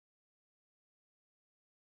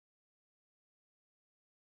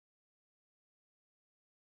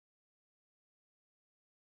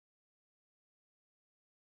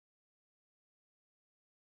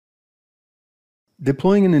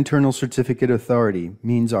Deploying an internal certificate authority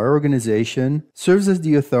means our organization serves as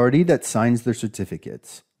the authority that signs their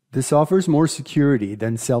certificates. This offers more security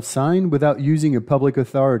than self-sign without using a public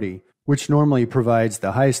authority, which normally provides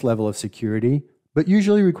the highest level of security, but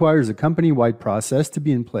usually requires a company-wide process to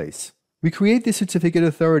be in place. We create the certificate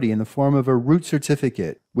authority in the form of a root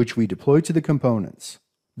certificate, which we deploy to the components.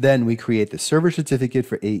 Then we create the server certificate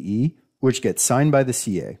for AE, which gets signed by the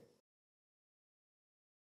CA.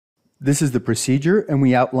 This is the procedure, and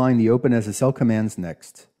we outline the OpenSSL commands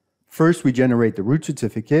next. First, we generate the root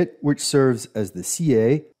certificate, which serves as the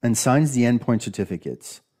CA and signs the endpoint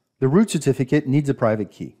certificates. The root certificate needs a private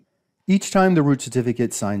key. Each time the root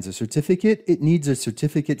certificate signs a certificate, it needs a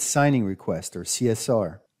certificate signing request, or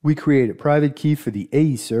CSR. We create a private key for the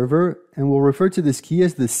AE server, and we'll refer to this key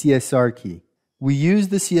as the CSR key. We use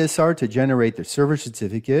the CSR to generate the server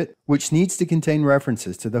certificate, which needs to contain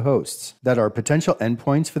references to the hosts that are potential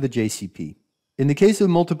endpoints for the JCP. In the case of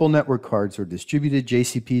multiple network cards or distributed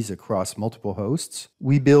JCPs across multiple hosts,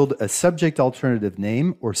 we build a subject alternative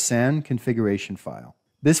name or SAN configuration file.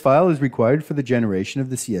 This file is required for the generation of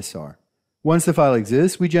the CSR. Once the file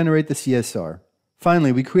exists, we generate the CSR.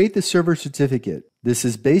 Finally, we create the server certificate. This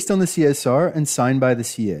is based on the CSR and signed by the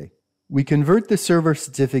CA. We convert the server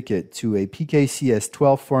certificate to a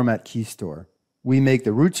PKCS12 format key store. We make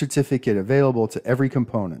the root certificate available to every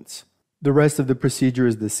component. The rest of the procedure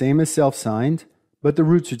is the same as self-signed, but the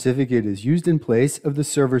root certificate is used in place of the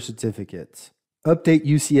server certificates. Update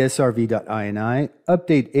ucsrv.ini,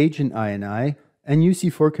 update agent.ini, and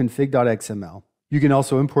uc4config.xml. You can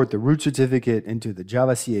also import the root certificate into the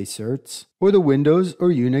Java CA certs or the Windows or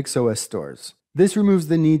Unix OS stores. This removes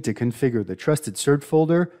the need to configure the trusted cert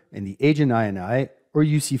folder in the agent.ini or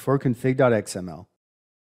uc4config.xml.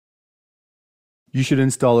 You should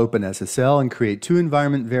install OpenSSL and create two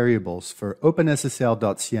environment variables for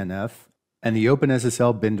openssl.cnf and the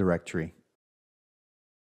OpenSSL bin directory.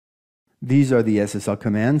 These are the SSL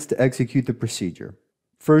commands to execute the procedure.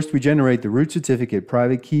 First, we generate the root certificate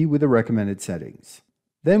private key with the recommended settings.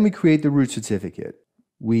 Then we create the root certificate.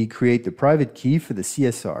 We create the private key for the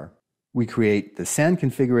CSR. We create the SAN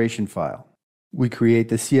configuration file. We create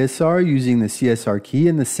the CSR using the CSR key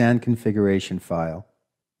in the SAN configuration file.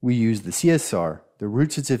 We use the CSR, the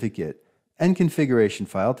root certificate, and configuration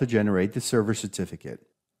file to generate the server certificate.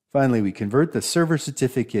 Finally, we convert the server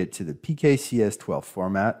certificate to the PKCS12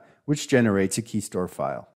 format, which generates a key store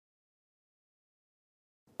file.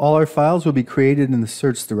 All our files will be created in the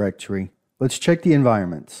certs directory. Let's check the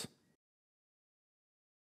environments.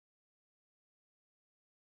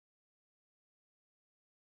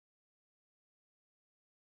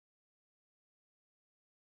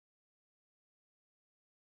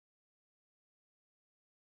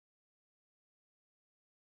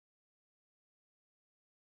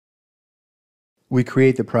 We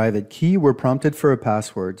create the private key. We're prompted for a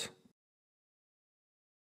password.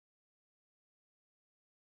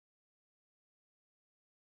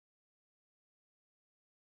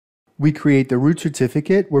 We create the root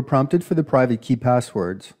certificate. We're prompted for the private key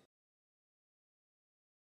passwords.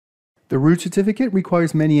 The root certificate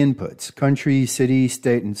requires many inputs: country, city,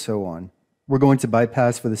 state, and so on. We're going to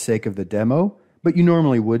bypass for the sake of the demo, but you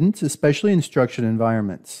normally wouldn't, especially in structured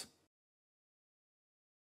environments.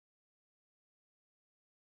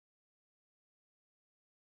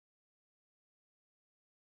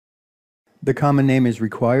 The common name is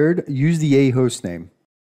required. Use the A hostname.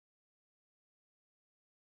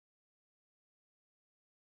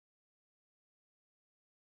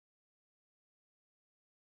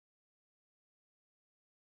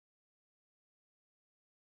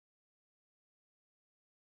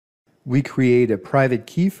 We create a private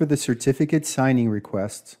key for the certificate signing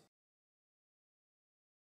request.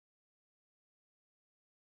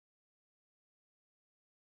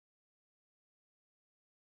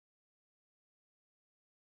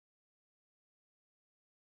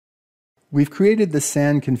 We've created the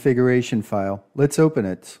SAN configuration file. Let's open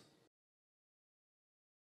it.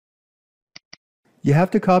 You have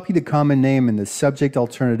to copy the common name in the subject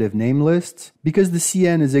alternative name lists because the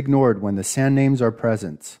CN is ignored when the SAN names are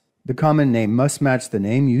present. The common name must match the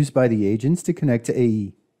name used by the agents to connect to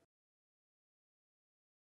AE.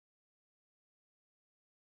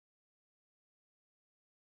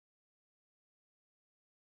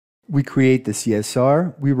 We create the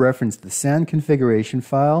CSR. We reference the SAN configuration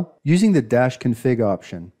file using the -config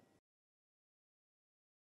option.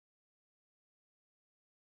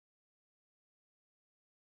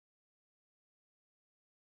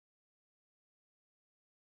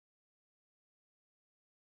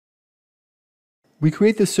 We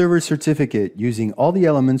create the server certificate using all the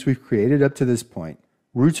elements we've created up to this point: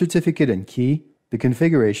 root certificate and key, the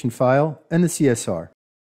configuration file, and the CSR.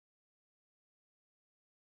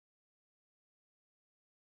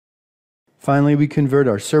 Finally, we convert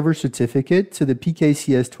our server certificate to the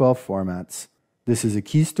PKCS12 formats. This is a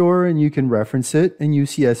key store and you can reference it in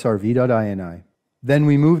ucsrv.ini. Then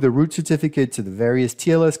we move the root certificate to the various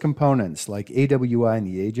TLS components like AWI and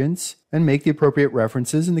the agents and make the appropriate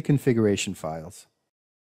references in the configuration files.